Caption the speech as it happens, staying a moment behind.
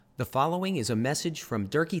The following is a message from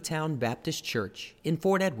Durkeetown Baptist Church in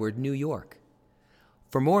Fort Edward, New York.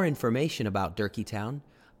 For more information about Durkeetown,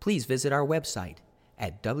 please visit our website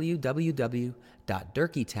at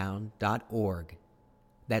www.durkeetown.org.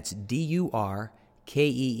 That's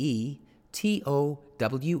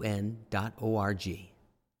DURKEETOWN.org.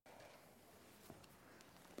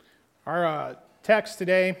 Our text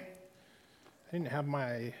today, I didn't have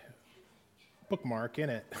my bookmark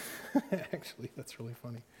in it. Actually, that's really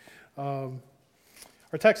funny. Our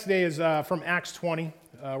text today is from Acts 20.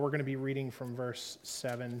 We're going to be reading from verse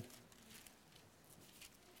 7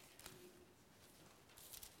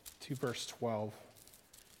 to verse 12.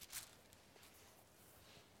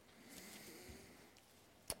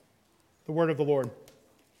 The word of the Lord.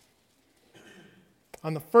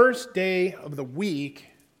 On the first day of the week,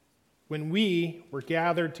 when we were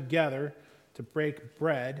gathered together to break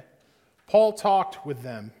bread, Paul talked with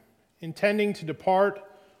them, intending to depart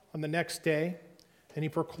on the next day, and he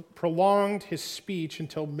prolonged his speech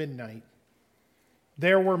until midnight.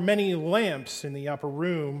 There were many lamps in the upper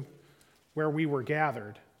room where we were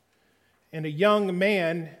gathered, and a young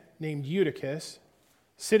man named Eutychus,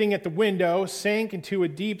 sitting at the window, sank into a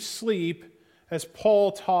deep sleep as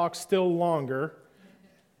Paul talked still longer,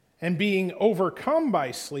 and being overcome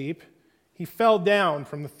by sleep, he fell down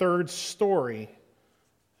from the third story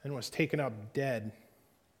and was taken up dead.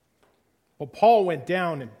 Well, Paul went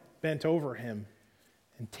down and bent over him,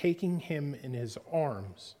 and taking him in his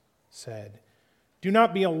arms, said, "Do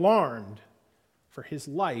not be alarmed, for his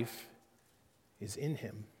life is in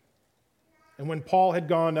him." And when Paul had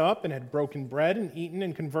gone up and had broken bread and eaten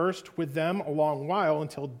and conversed with them a long while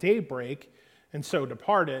until daybreak, and so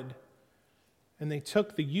departed, and they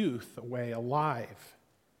took the youth away alive,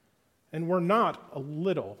 and were not a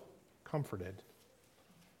little comforted.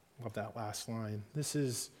 Love that last line. This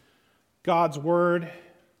is God's word,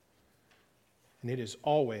 and it is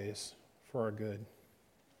always for our good.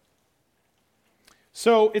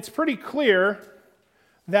 So it's pretty clear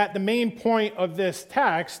that the main point of this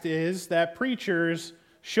text is that preachers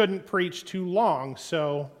shouldn't preach too long.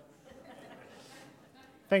 So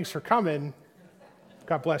thanks for coming.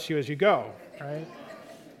 God bless you as you go, right?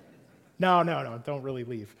 No, don't really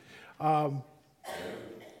leave.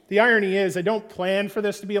 The irony is I don't plan for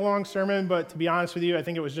this to be a long sermon, but to be honest with you, I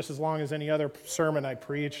think it was just as long as any other sermon I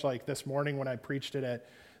preached, like this morning when I preached it at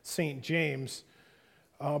St. James.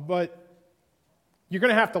 But you're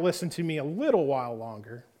going to have to listen to me a little while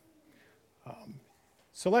longer.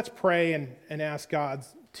 So let's pray and ask God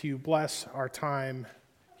to bless our time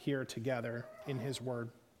here together in His Word.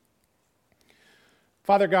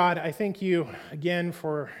 Father God, I thank you again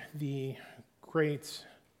for the great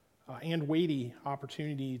and weighty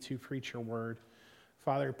opportunity to preach your word.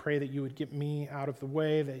 Father, I pray that you would get me out of the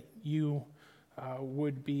way, that you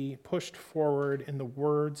would be pushed forward in the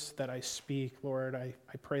words that I speak. Lord, I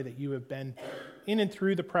pray that you have been in and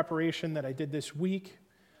through the preparation that I did this week.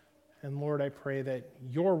 And Lord, I pray that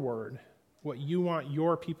your word, what you want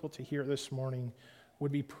your people to hear this morning,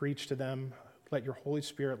 would be preached to them. Let your Holy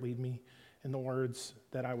Spirit lead me in the words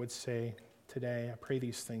that I would say today. I pray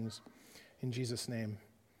these things in Jesus' name.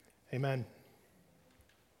 Amen.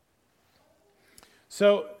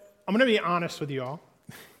 So I'm going to be honest with you all.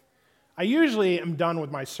 I usually am done with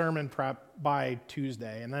my sermon prep by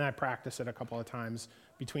Tuesday, and then I practice it a couple of times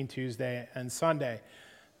between Tuesday and Sunday.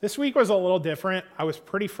 This week was a little different. I was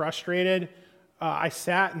pretty frustrated. I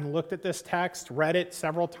sat and looked at this text, read it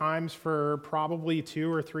several times for probably 2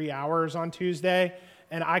 or 3 hours on Tuesday,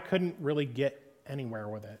 and I couldn't really get anywhere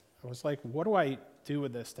with it. I was like, what do I do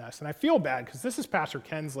with this text? And I feel bad because this is Pastor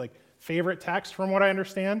Ken's favorite text from what I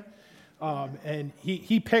understand. And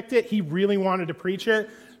he picked it. He really wanted to preach it.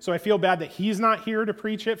 So I feel bad that he's not here to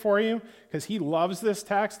preach it for you because he loves this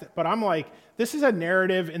text. But I'm like, this is a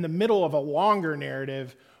narrative in the middle of a longer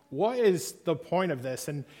narrative. What is the point of this?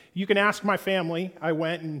 And you can ask my family. I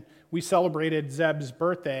went and we celebrated Zeb's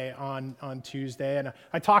birthday on Tuesday, and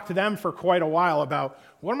I talked to them for quite a while about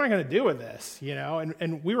what am I going to do with this,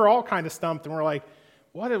 And we were all kind of stumped, and we're like,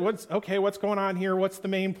 what's going on here? What's the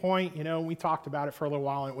main point? We talked about it for a little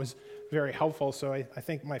while, and it was very helpful. So I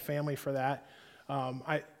thank my family for that.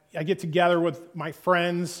 I get together with my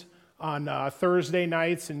friends on Thursday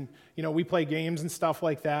nights, and we play games and stuff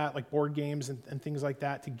like that, like board games and things like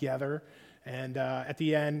that together. And at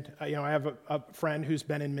the end, I have a friend who's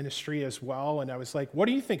been in ministry as well, and I was like, what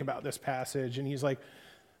do you think about this passage? And he's like,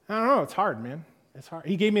 I don't know, it's hard, man. It's hard.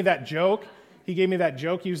 He gave me that joke.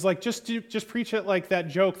 He was like, just preach it like that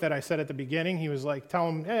joke that I said at the beginning. He was like, tell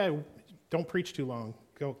him, hey, don't preach too long.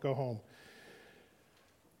 Go home.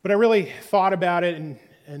 But I really thought about it,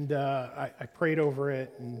 and I prayed over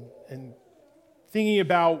it and thinking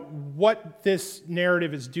about what this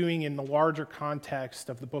narrative is doing in the larger context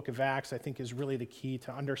of the book of Acts, I think is really the key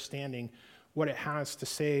to understanding what it has to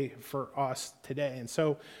say for us today. And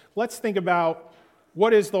so let's think about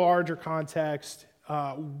what is the larger context,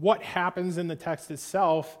 what happens in the text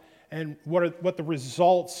itself, and what the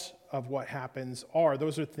results of what happens are.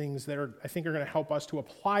 Those are things that I think are going to help us to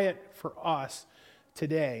apply it for us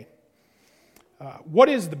today. What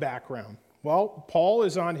is the background? Well, Paul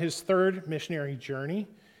is on his third missionary journey.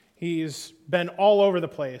 He's been all over the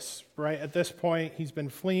place, right? At this point, he's been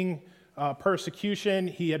fleeing persecution.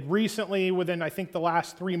 He had recently, within I think the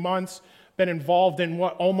last 3 months, been involved in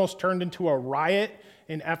what almost turned into a riot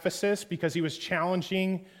in Ephesus because he was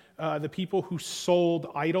challenging the people who sold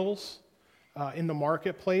idols in the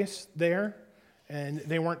marketplace there. And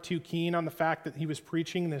they weren't too keen on the fact that he was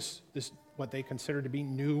preaching this what they considered to be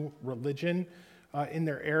new religion in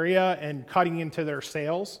their area and cutting into their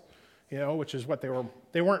sales, which is what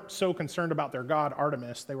they weren't so concerned about their god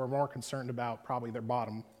Artemis. They were more concerned about probably their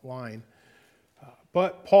bottom line.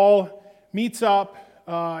 But Paul meets up.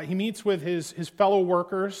 He meets with his fellow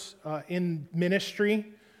workers in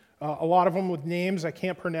ministry, a lot of them with names I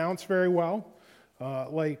can't pronounce very well,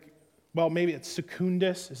 maybe it's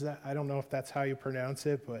Secundus. I don't know if that's how you pronounce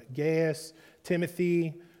it, but Gaius,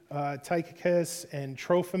 Timothy, Tychicus, and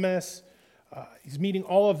Trophimus. He's meeting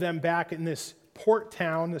all of them back in this port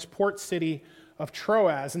town, this port city of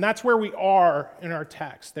Troas, and that's where we are in our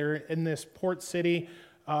text. They're in this port city.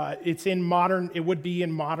 It would be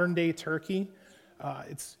in modern day Turkey.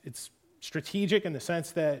 It's strategic in the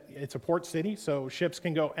sense that it's a port city, so ships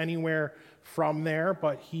can go anywhere from there,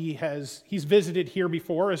 but he's visited here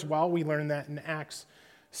before as well. We learned that in Acts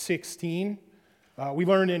 16. We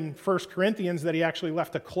learned in 1 Corinthians that he actually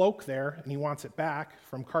left a cloak there, and he wants it back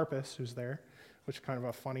from Carpus, who's there, which is kind of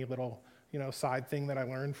a funny little side thing that I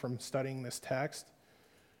learned from studying this text.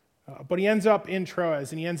 But he ends up in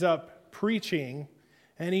Troas, and he ends up preaching,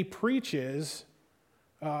 and he preaches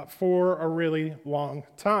for a really long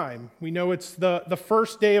time. We know it's the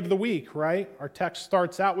first day of the week, right? Our text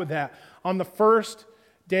starts out with that. On the first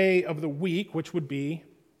day of the week, which would be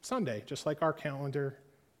Sunday, just like our calendar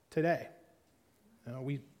today.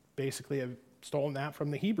 We basically have stolen that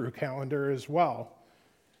from the Hebrew calendar as well.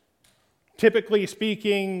 Typically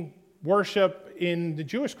speaking, worship in the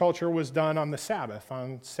Jewish culture was done on the Sabbath,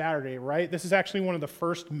 on Saturday, right? This is actually one of the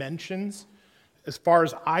first mentions, as far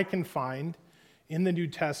as I can find, in the New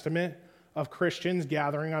Testament of Christians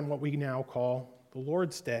gathering on what we now call the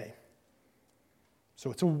Lord's Day.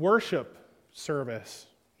 So it's a worship service.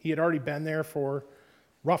 He had already been there for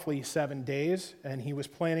roughly 7 days, and he was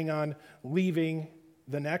planning on leaving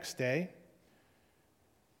the next day.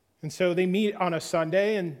 And so they meet on a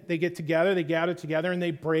Sunday, and they gather together, and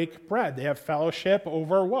they break bread. They have fellowship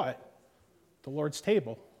over what? The Lord's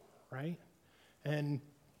table, right? And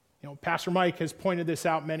Pastor Mike has pointed this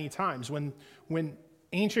out many times. When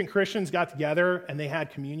ancient Christians got together and they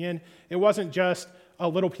had communion, it wasn't just a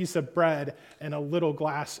little piece of bread and a little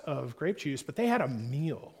glass of grape juice, but they had a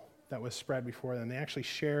meal that was spread before them. They actually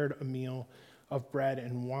shared a meal of bread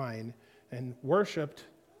and wine and worshiped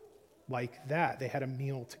like that. They had a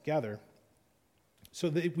meal together. So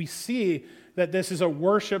that we see that this is a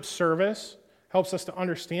worship service, helps us to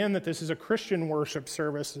understand that this is a Christian worship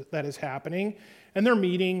service that is happening, and they're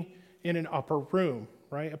meeting in an upper room,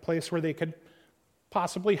 right? A place where they could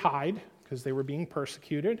possibly hide because they were being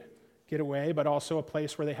persecuted, get away, but also a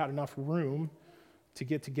place where they had enough room to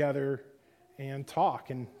get together and talk.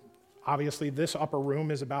 And obviously this upper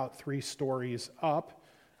room is about 3 stories up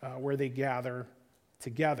where they gather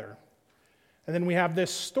together. And then we have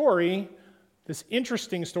this story, this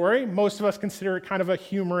interesting story. Most of us consider it kind of a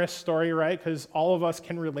humorous story, right? Because all of us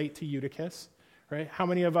can relate to Eutychus, right? How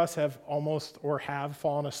many of us have almost or have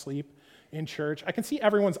fallen asleep in church? I can see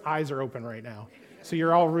everyone's eyes are open right now. So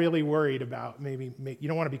you're all really worried about maybe you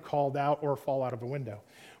don't want to be called out or fall out of a window.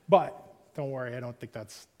 But don't worry, I don't think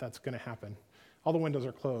that's going to happen. All the windows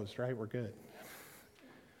are closed, right? We're good.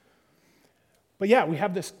 But yeah, we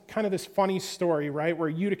have this funny story, right, where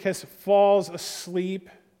Eutychus falls asleep,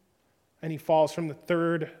 and he falls from the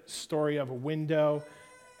 3rd story of a window,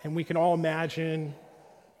 and we can all imagine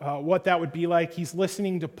what that would be like. He's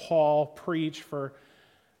listening to Paul preach for,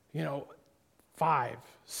 5,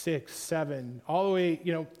 6, 7, all the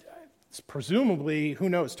way, presumably,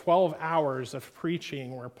 12 hours of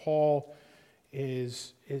preaching where Paul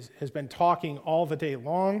has been talking all the day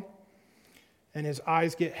long, and his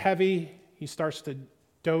eyes get heavy. He starts to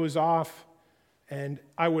doze off, and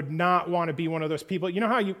I would not want to be one of those people. You know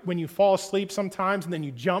how when you fall asleep sometimes and then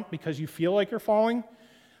you jump because you feel like you're falling?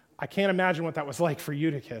 I can't imagine what that was like for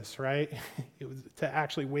Eutychus, right? It was to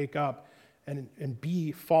actually wake up and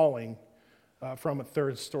be falling from a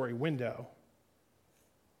third-story window.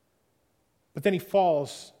 But then he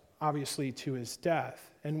falls, obviously, to his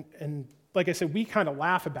death. And like I said, we kind of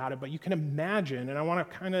laugh about it, but you can imagine, and I want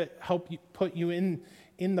to kind of help you put you in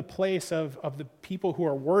the place of the people who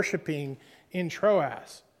are worshiping in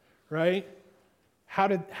Troas, right? How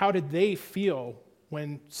did they feel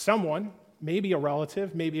when someone, maybe a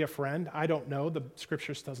relative, maybe a friend, I don't know, the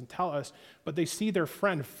scriptures doesn't tell us, but they see their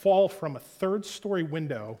friend fall from a third-story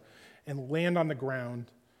window and land on the ground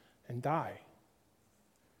and die?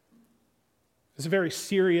 It's a very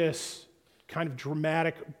serious, kind of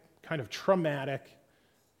dramatic, kind of traumatic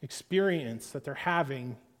experience that they're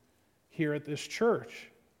having here at this church.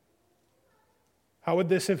 How would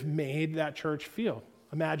this have made that church feel?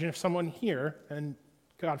 Imagine if someone here, and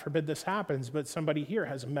God forbid this happens, but somebody here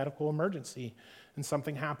has a medical emergency and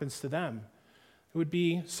something happens to them. It would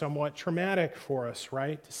be somewhat traumatic for us,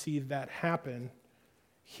 right, to see that happen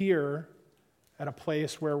here at a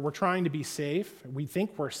place where we're trying to be safe. We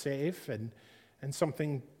think we're safe, and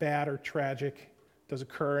something bad or tragic does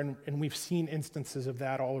occur, and we've seen instances of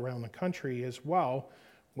that all around the country as well,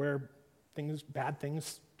 where bad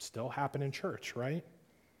things still happen in church, right?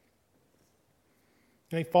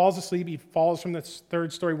 And he falls asleep. He falls from this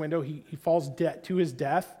third-story window. He falls to his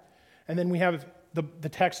death. And then we have the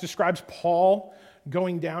text describes Paul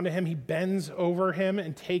going down to him. He bends over him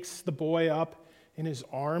and takes the boy up in his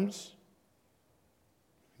arms.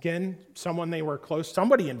 Again, someone they were close.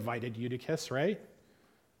 Somebody invited Eutychus, right?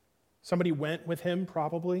 Somebody went with him,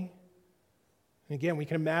 probably. And again, we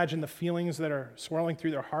can imagine the feelings that are swirling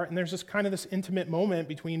through their heart. And there's this intimate moment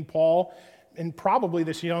between Paul and probably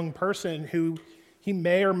this young person who he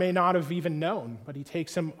may or may not have even known, but he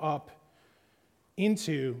takes him up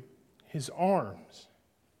into his arms.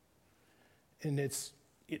 And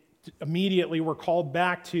immediately we're called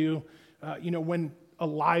back to, when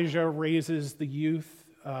Elijah raises the youth,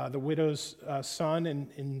 the widow's son,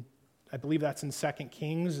 and I believe that's in 2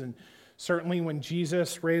 Kings, and certainly when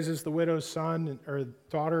Jesus raises the widow's son or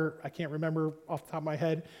daughter, I can't remember off the top of my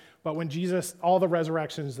head, but when all the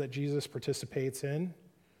resurrections that Jesus participates in,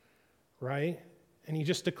 right? And he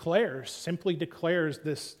just simply declares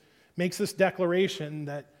this, makes this declaration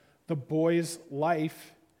that the boy's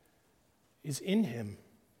life is in him.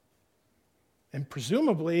 And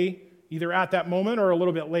presumably, either at that moment or a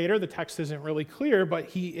little bit later, the text isn't really clear, but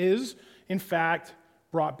he is, in fact,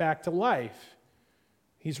 brought back to life.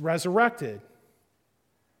 He's resurrected.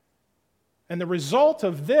 And the result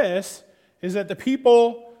of this is that the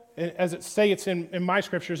people, as it's in my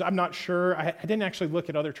scriptures, I'm not sure. I didn't actually look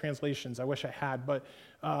at other translations. I wish I had. But,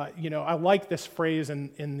 I like this phrase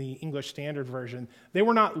in the English Standard Version. They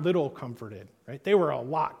were not little comforted, right? They were a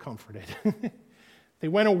lot comforted. They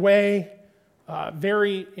went away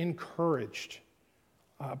very encouraged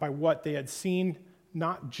by what they had seen,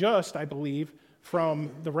 not just, I believe, from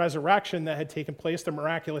the resurrection that had taken place, the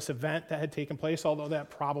miraculous event that had taken place, although that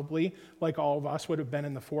probably, like all of us, would have been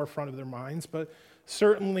in the forefront of their minds, but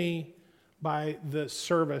certainly by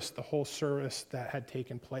the whole service that had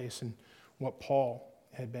taken place and what Paul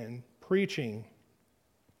had been preaching.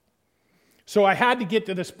 So I had to get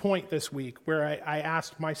to this point this week where I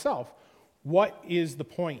asked myself, what is the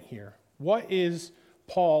point here? What is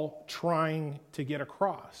Paul trying to get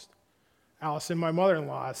across? Allison, my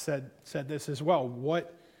mother-in-law, said this as well.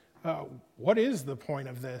 What is the point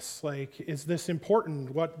of this? Is this important?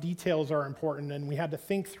 What details are important? And we had to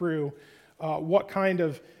think through what kind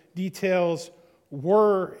of details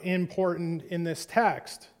were important in this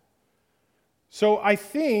text. So I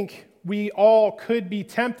think we all could be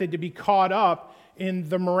tempted to be caught up in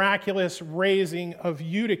the miraculous raising of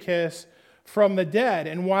Eutychus from the dead.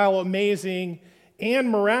 And while amazing and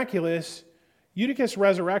miraculous, Eutychus'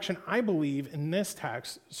 resurrection, I believe, in this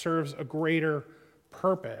text serves a greater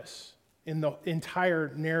purpose in the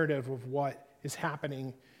entire narrative of what is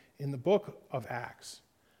happening in the book of Acts.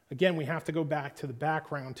 Again, we have to go back to the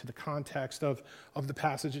background, to the context of the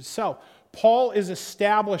passage itself. Paul is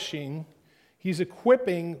he's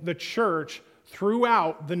equipping the church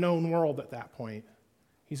throughout the known world at that point.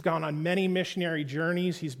 He's gone on many missionary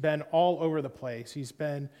journeys. He's been all over the place. He's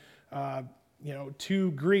been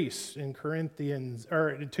to Greece to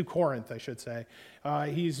Corinth, I should say.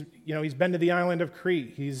 He's been to the island of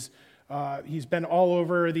Crete. He's been all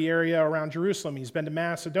over the area around Jerusalem. He's been to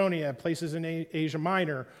Macedonia, places in Asia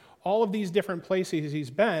Minor. All of these different places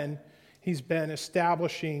he's been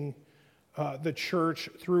establishing the church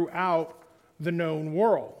throughout the known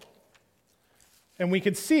world. And we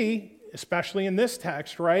could see, especially in this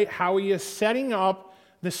text, right, how he is setting up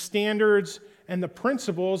the standards and the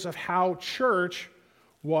principles of how church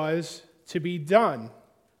was to be done.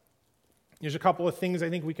 There's a couple of things I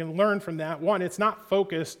think we can learn from that. One, it's not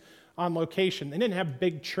focused on location. They didn't have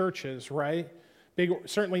big churches, right?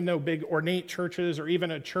 Certainly no big ornate churches or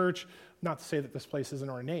even a church, not to say that this place isn't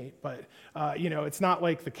ornate, but it's not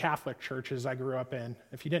like the Catholic churches I grew up in.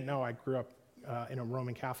 If you didn't know, I grew up in a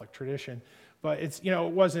Roman Catholic tradition. But it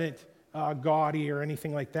wasn't gaudy or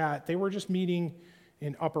anything like that. They were just meeting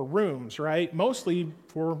in upper rooms, right? Mostly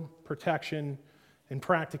for protection and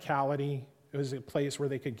practicality. It was a place where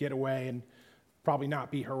they could get away and probably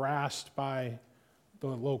not be harassed by the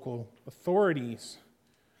local authorities.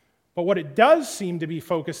 But what it does seem to be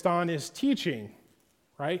focused on is teaching,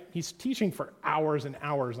 right? He's teaching for hours and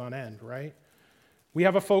hours on end, right? We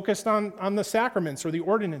have a focus on the sacraments or the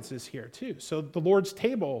ordinances here too. So the Lord's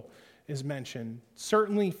table is mentioned.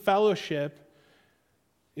 Certainly fellowship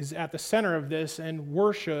is at the center of this, and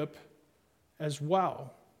worship as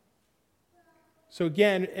well. So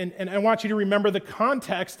again, and I want you to remember the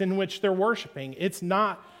context in which they're worshiping. It's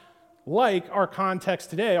not like our context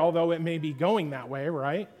today, although it may be going that way,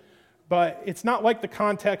 right? But it's not like the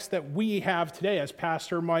context that we have today, as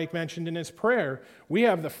Pastor Mike mentioned in his prayer. We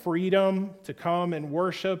have the freedom to come and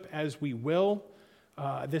worship as we will.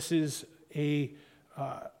 This is a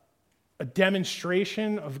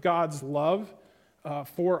demonstration of God's love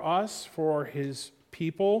for us, for his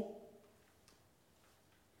people.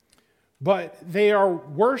 But they are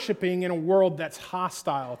worshiping in a world that's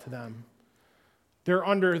hostile to them. They're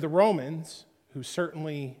under the Romans, who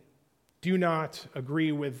certainly do not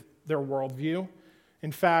agree with their worldview.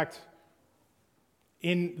 In fact,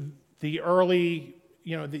 in the early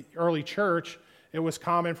church, it was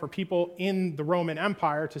common for people in the Roman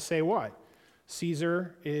Empire to say what?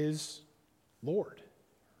 Caesar is Lord,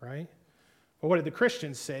 right? But what did the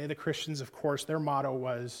Christians say? The Christians, of course, their motto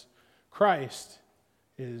was, Christ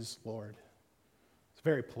is Lord. It's a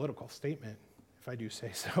very political statement, if I do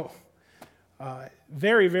say so.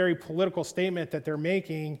 Very, very political statement that they're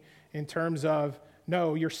making in terms of,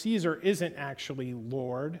 no, your Caesar isn't actually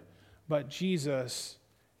Lord, but Jesus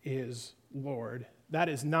is Lord. That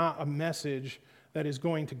is not a message that is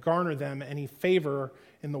going to garner them any favor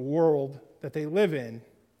in the world that they live in.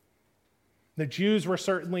 The Jews were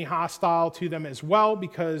certainly hostile to them as well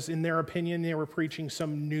because, in their opinion, they were preaching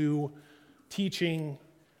some new teaching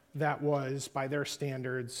that was, by their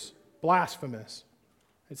standards, blasphemous.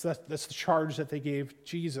 That's the charge that they gave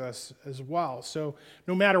Jesus as well. So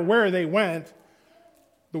no matter where they went,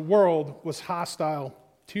 the world was hostile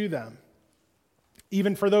to them.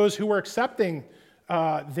 Even for those who were accepting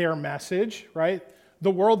their message, right?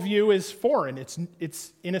 The worldview is foreign.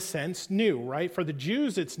 It's in a sense new, right? For the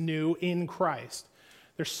Jews, it's new in Christ.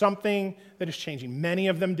 There's something that is changing. Many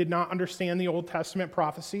of them did not understand the Old Testament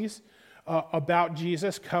prophecies about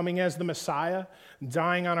Jesus coming as the Messiah,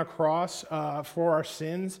 dying on a cross for our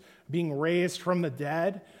sins, being raised from the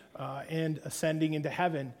dead, and ascending into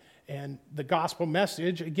heaven. And the gospel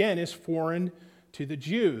message, again, is foreign to the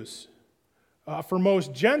Jews. For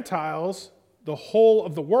most Gentiles, the whole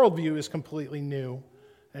of the worldview is completely new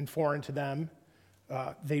and foreign to them.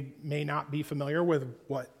 They may not be familiar with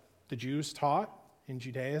what the Jews taught in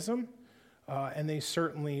Judaism, and they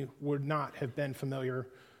certainly would not have been familiar,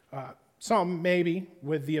 some maybe,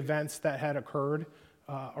 with the events that had occurred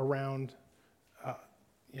around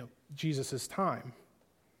Jesus' time.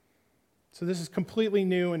 So this is completely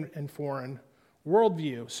new and foreign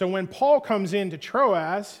worldview. So when Paul comes into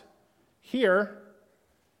Troas here,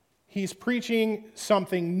 he's preaching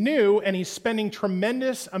something new, and he's spending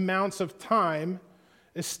tremendous amounts of time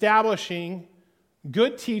establishing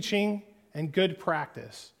good teaching and good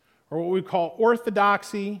practice, or what we call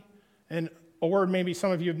orthodoxy, and a word maybe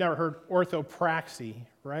some of you have never heard, orthopraxy,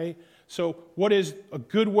 right? So what is a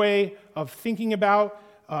good way of thinking about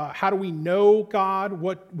how do we know God?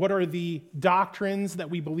 What are the doctrines that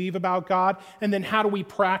we believe about God? And then how do we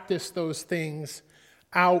practice those things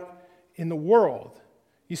out in the world?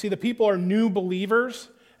 You see, the people are new believers,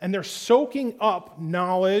 and they're soaking up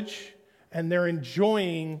knowledge, and they're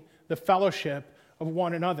enjoying the fellowship of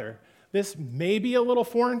one another. This may be a little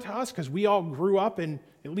foreign to us because we all grew up in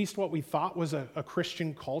at least what we thought was a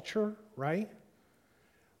Christian culture, right?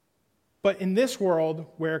 But in this world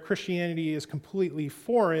where Christianity is completely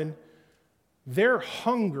foreign, they're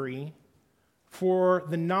hungry for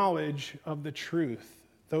the knowledge of the truth.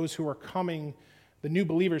 Those who are coming, the new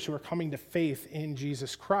believers who are coming to faith in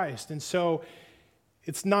Jesus Christ. And so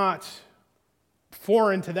it's not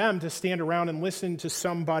foreign to them to stand around and listen to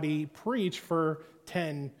somebody preach for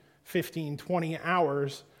 10, 15, 20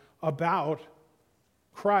 hours about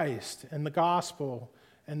Christ and the gospel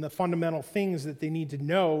and the fundamental things that they need to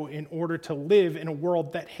know in order to live in a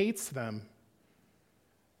world that hates them.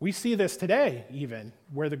 We see this today, even,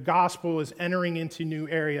 where the gospel is entering into new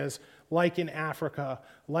areas, like in Africa,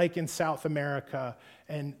 like in South America,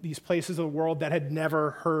 and these places of the world that had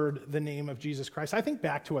never heard the name of Jesus Christ. I think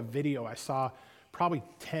back to a video I saw probably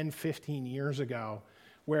 10, 15 years ago,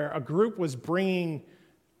 where a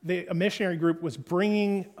missionary group was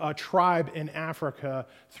bringing a tribe in Africa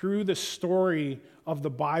through the story of the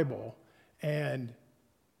Bible, and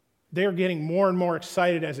they're getting more and more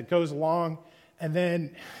excited as it goes along. And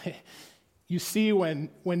then you see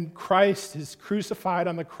when Christ is crucified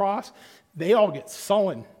on the cross, they all get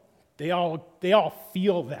sullen. They all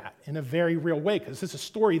feel that in a very real way, because it's a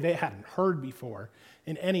story they hadn't heard before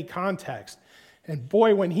in any context. And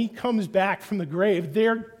boy, when he comes back from the grave,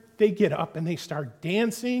 they get up and they start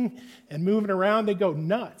dancing and moving around. They go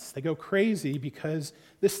nuts. They go crazy, because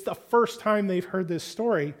this is the first time they've heard this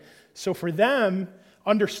story. So for them,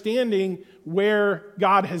 understanding where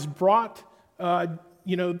God has brought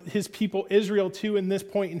his people Israel to in this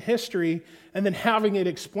point in history, and then having it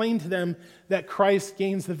explained to them that Christ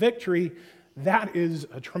gains the victory, that is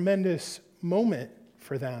a tremendous moment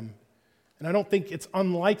for them. And I don't think it's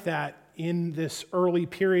unlike that in this early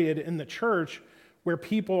period in the church where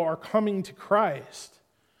people are coming to Christ.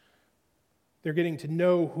 They're getting to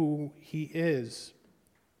know who he is.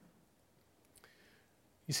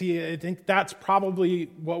 You see, I think that's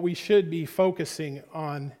probably what we should be focusing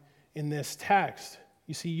on in this text.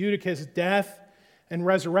 You see, Eutychus' death and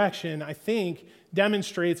resurrection, I think,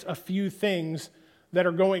 demonstrates a few things that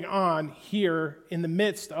are going on here in the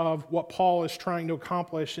midst of what Paul is trying to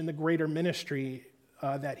accomplish in the greater ministry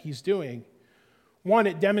that he's doing. One,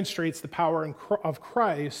 it demonstrates the power of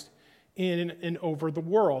Christ in and over the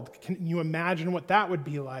world. Can you imagine what that would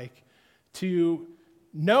be like, to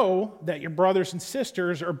know that your brothers and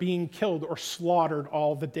sisters are being killed or slaughtered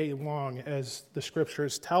all the day long, as the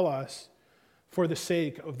scriptures tell us, for the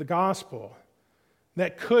sake of the gospel?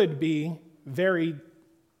 That could be very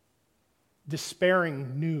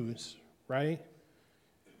despairing news, right?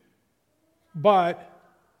 But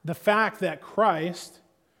the fact that Christ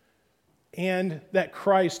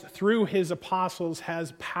through his apostles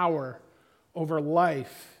has power over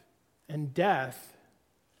life and death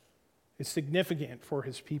is significant for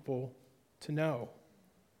his people to know.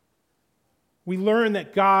 We learn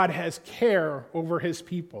that God has care over his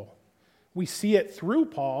people. We see it through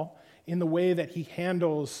Paul in the way that he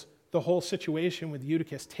handles the whole situation with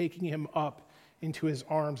Eutychus, taking him up into his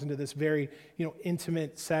arms, into this very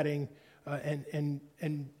intimate setting,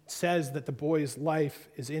 and says that the boy's life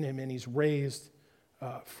is in him and he's raised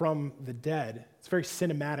from the dead. It's very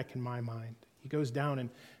cinematic in my mind. He goes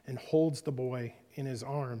down and holds the boy in his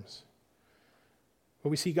arms. But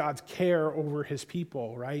we see God's care over his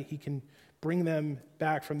people, right? He can bring them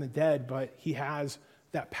back from the dead, but he has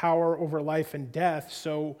that power over life and death,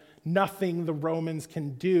 so nothing the Romans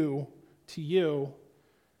can do to you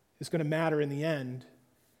is going to matter in the end.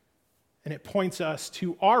 And it points us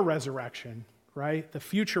to our resurrection, right? The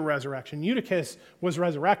future resurrection. Eutychus was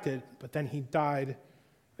resurrected, but then he died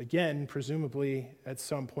again, presumably at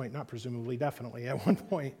some point. Not presumably, definitely at one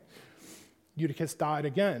point. Eutychus died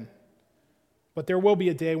again. But there will be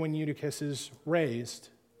a day when Eutychus is raised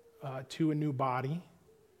to a new body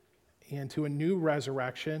and to a new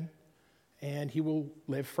resurrection, and he will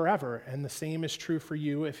live forever. And the same is true for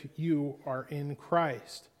you if you are in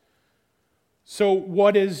Christ. So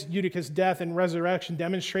what does Eutychus' death and resurrection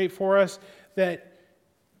demonstrate for us? That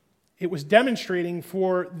it was demonstrating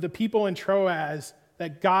for the people in Troas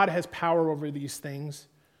that God has power over these things,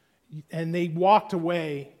 and they walked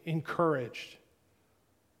away encouraged.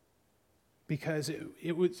 Because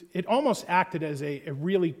it almost acted as a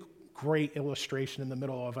really great illustration in the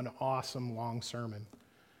middle of an awesome long sermon.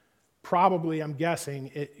 Probably, I'm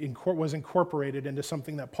guessing, it was incorporated into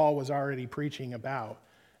something that Paul was already preaching about.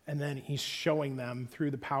 And then he's showing them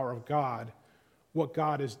through the power of God what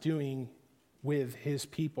God is doing with his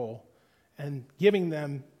people and giving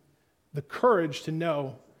them the courage to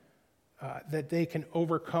know that they can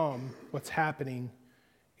overcome what's happening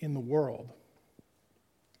in the world.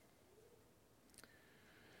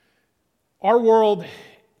 Our world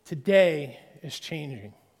today is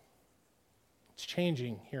changing. It's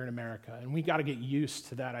changing here in America, and we got to get used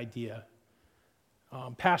to that idea.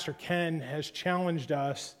 Pastor Ken has challenged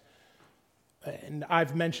us, and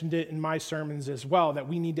I've mentioned it in my sermons as well, that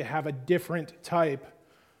we need to have a different type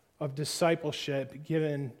of discipleship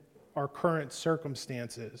given our current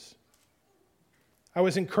circumstances. I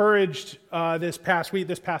was encouraged this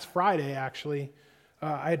past Friday actually.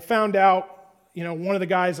 I had found out one of the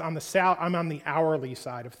guys on I'm on the hourly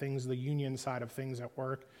side of things, the union side of things at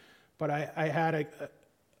work, but I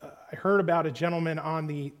heard about a gentleman on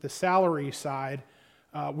the salary side.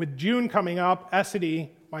 With June coming up, Essity,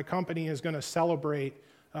 my company, is going to celebrate,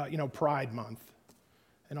 Pride Month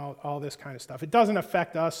and all this kind of stuff. It doesn't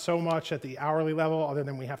affect us so much at the hourly level, other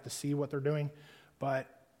than we have to see what they're doing, but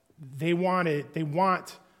they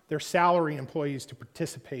want their salary employees to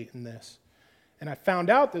participate in this. And I found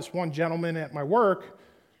out this one gentleman at my work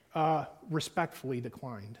respectfully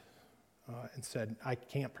declined and said, I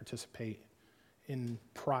can't participate in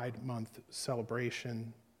Pride Month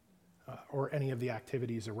celebration or any of the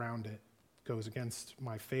activities around it. Goes against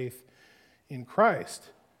my faith in Christ,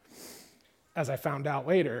 as I found out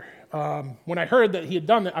later. When I heard that he had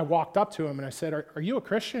done that, I walked up to him and I said, are you a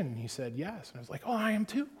Christian? And he said, yes. And I was like, oh, I am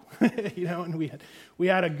too. And we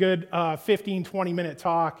had a good 15, 20-minute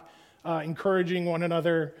talk, encouraging one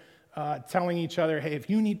another, telling each other, hey, if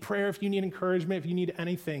you need prayer, if you need encouragement, if you need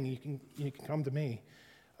anything, you can come to me.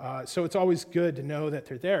 So it's always good to know that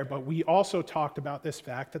they're there. But we also talked about this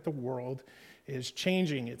fact that the world is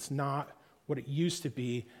changing. It's not what it used to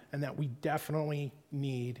be, and that we definitely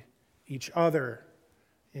need each other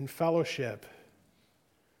in fellowship.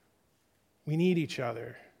 We need each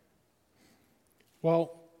other.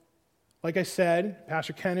 Well, like I said,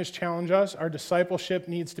 Pastor Ken has challenged us. Our discipleship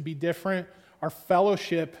needs to be different. Our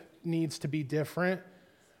fellowship needs to be different.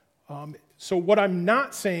 So what I'm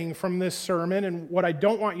not saying from this sermon, and what I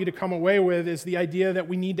don't want you to come away with, is the idea that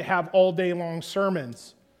we need to have all day long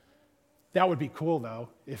sermons. That would be cool, though,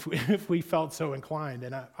 if we felt so inclined,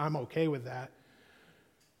 and I'm okay with that.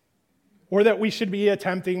 Or that we should be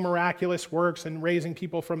attempting miraculous works and raising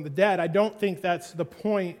people from the dead. I don't think that's the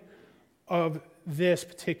point of this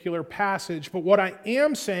particular passage. But what I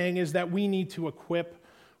am saying is that we need to equip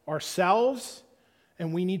ourselves,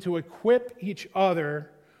 and we need to equip each other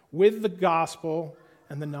with the gospel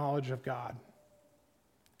and the knowledge of God.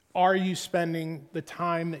 Are you spending the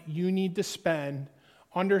time that you need to spend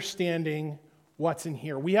understanding what's in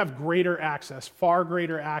here? We have greater access, far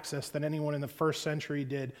greater access than anyone in the first century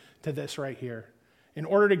did to this right here. In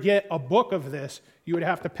order to get a book of this, you would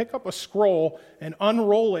have to pick up a scroll and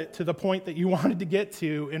unroll it to the point that you wanted to get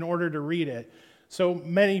to in order to read it. So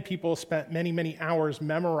many people spent many, many hours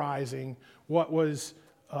memorizing what was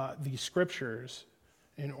the scriptures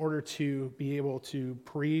in order to be able to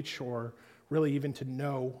preach, or really even to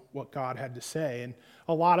know what God had to say. And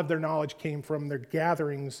a lot of their knowledge came from their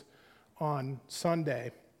gatherings on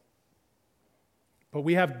Sunday. But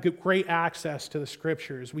we have great access to the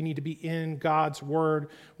scriptures. We need to be in God's word.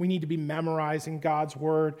 We need to be memorizing God's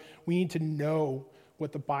word. We need to know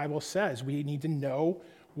what the Bible says. We need to know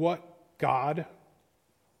what God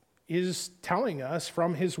is telling us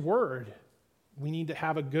from his word. We need to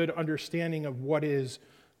have a good understanding of what is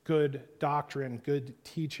good doctrine, good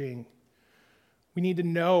teaching. We need to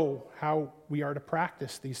know how we are to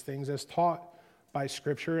practice these things as taught by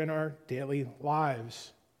Scripture in our daily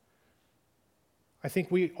lives. I think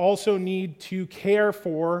we also need to care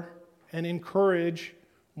for and encourage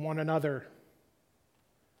one another.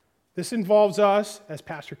 This involves us, as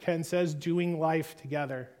Pastor Ken says, doing life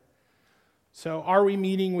together. So are we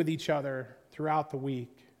meeting with each other throughout the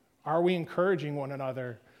week? Are we encouraging one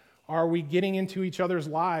another? Are we getting into each other's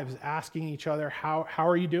lives, asking each other, how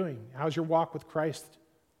are you doing? How's your walk with Christ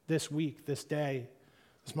this week, this day,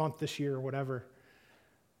 this month, this year, whatever?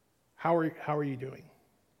 How are you doing?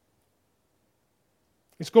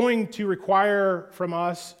 It's going to require from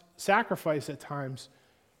us sacrifice at times.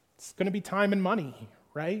 It's going to be time and money,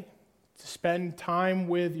 right? To spend time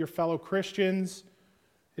with your fellow Christians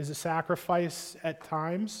is a sacrifice at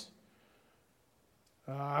times.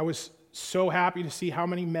 I was so happy to see how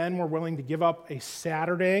many men were willing to give up a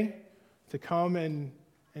Saturday to come and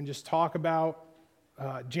just talk about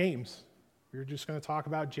James. We were just going to talk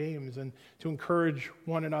about James and to encourage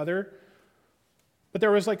one another. But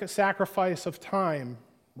there was like a sacrifice of time,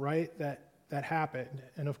 right, that happened.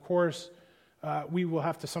 And of course, we will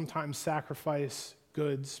have to sometimes sacrifice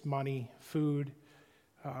goods, money, food.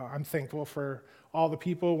 I'm thankful for all the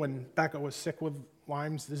people when Becca was sick with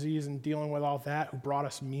Lyme's disease and dealing with all that, who brought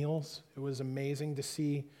us meals. It was amazing to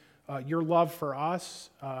see your love for us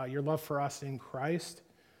in Christ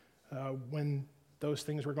when those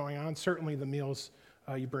things were going on. Certainly the meals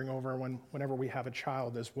you bring over whenever we have a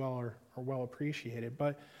child as well are well appreciated.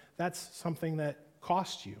 But that's something that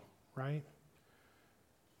costs you, right?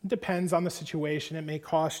 It depends on the situation. It may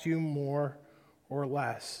cost you more or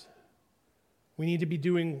less. We need to be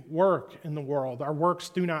doing work in the world. Our works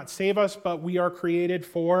do not save us, but we are created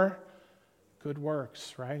for good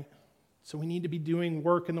works, right? So we need to be doing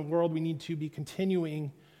work in the world. We need to be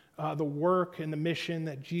continuing the work and the mission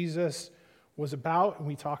that Jesus was about, and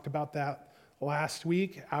we talked about that last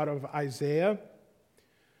week out of Isaiah.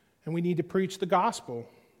 And we need to preach the gospel.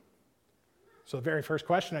 So the very first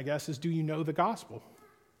question, I guess, is do you know the gospel?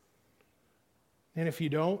 And if you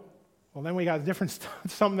don't, well, then we got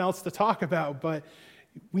something else to talk about. But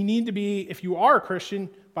we need to be, if you are a Christian,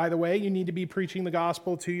 by the way, you need to be preaching the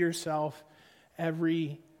gospel to yourself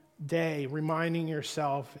every day, reminding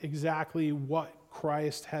yourself exactly what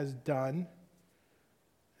Christ has done.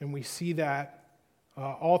 And we see that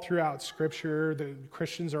all throughout Scripture. The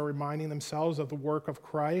Christians are reminding themselves of the work of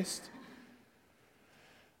Christ.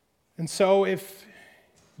 And so if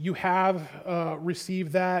you have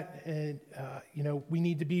received that, and we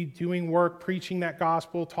need to be doing work, preaching that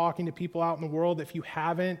gospel, talking to people out in the world. If you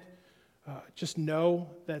haven't, just know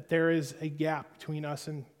that there is a gap between us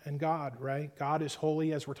and God, right? God is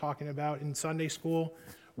holy, as we're talking about in Sunday school.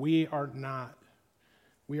 We are not.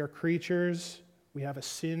 We are creatures. We have a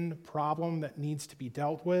sin problem that needs to be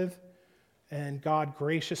dealt with. And God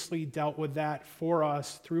graciously dealt with that for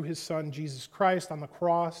us through his Son, Jesus Christ, on the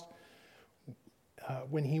cross.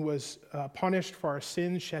 When he was punished for our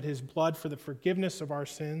sins, shed his blood for the forgiveness of our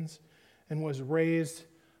sins, and was raised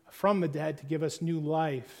from the dead to give us new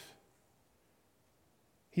life.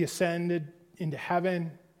 He ascended into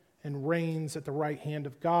heaven and reigns at the right hand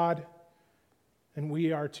of God, and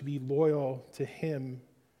we are to be loyal to him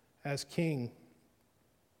as king.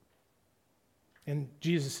 And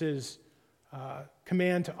Jesus'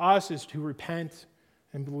 command to us is to repent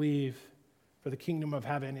and believe, for the kingdom of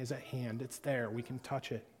heaven is at hand. It's there. We can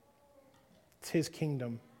touch it. It's his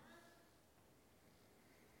kingdom.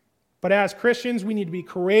 But as Christians, we need to be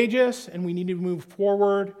courageous and we need to move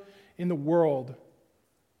forward in the world,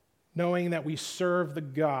 knowing that we serve the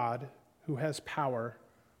God who has power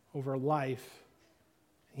over life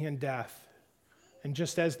and death. And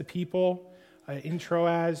just as the people in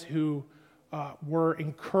Troas who were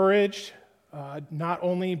encouraged not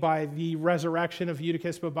only by the resurrection of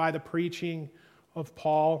Eutychus, but by the preaching of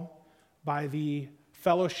Paul, by the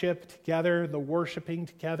fellowship together, the worshiping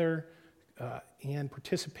together, and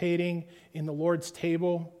participating in the Lord's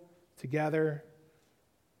table together.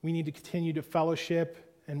 We need to continue to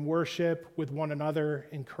fellowship and worship with one another,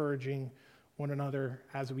 encouraging one another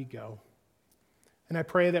as we go. And I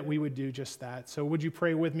pray that we would do just that. So would you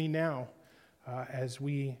pray with me now as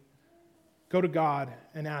we go to God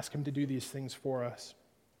and ask him to do these things for us?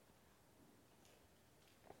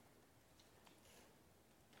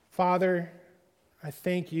 Father, I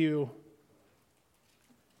thank you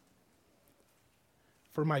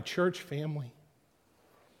for my church family,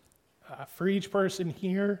 for each person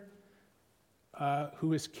here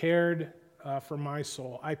who has cared for my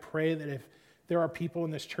soul. I pray that if there are people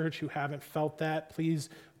in this church who haven't felt that, please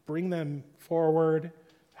bring them forward.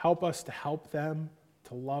 Help us to help them,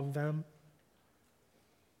 to love them.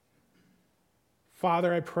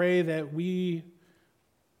 Father, I pray that we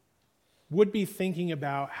would be thinking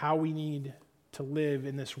about how we need to live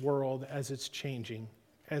in this world as it's changing,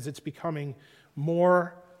 as it's becoming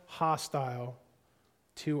more hostile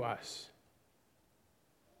to us.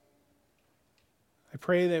 I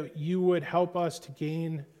pray that you would help us to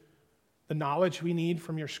gain the knowledge we need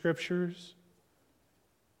from your scriptures,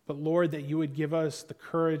 but Lord, that you would give us the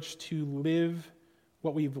courage to live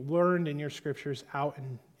what we've learned in your scriptures out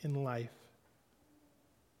in life.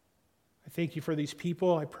 I thank you for these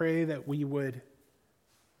people. I pray that we would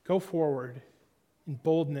go forward in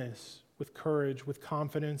boldness, with courage, with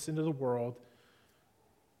confidence into the world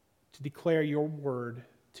to declare your word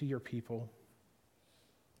to your people.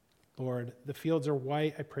 Lord, the fields are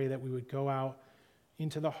white. I pray that we would go out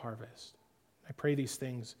into the harvest. I pray these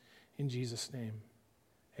things in Jesus' name.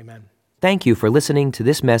 Amen. Thank you for listening to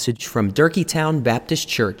this message from Durkeetown Baptist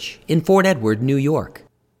Church in Fort Edward, New York.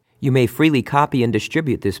 You may freely copy and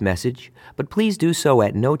distribute this message, but please do so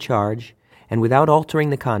at no charge and without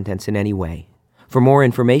altering the contents in any way. For more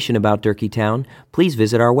information about Durkeetown, please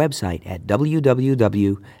visit our website at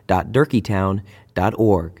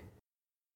www.durkeetown.org.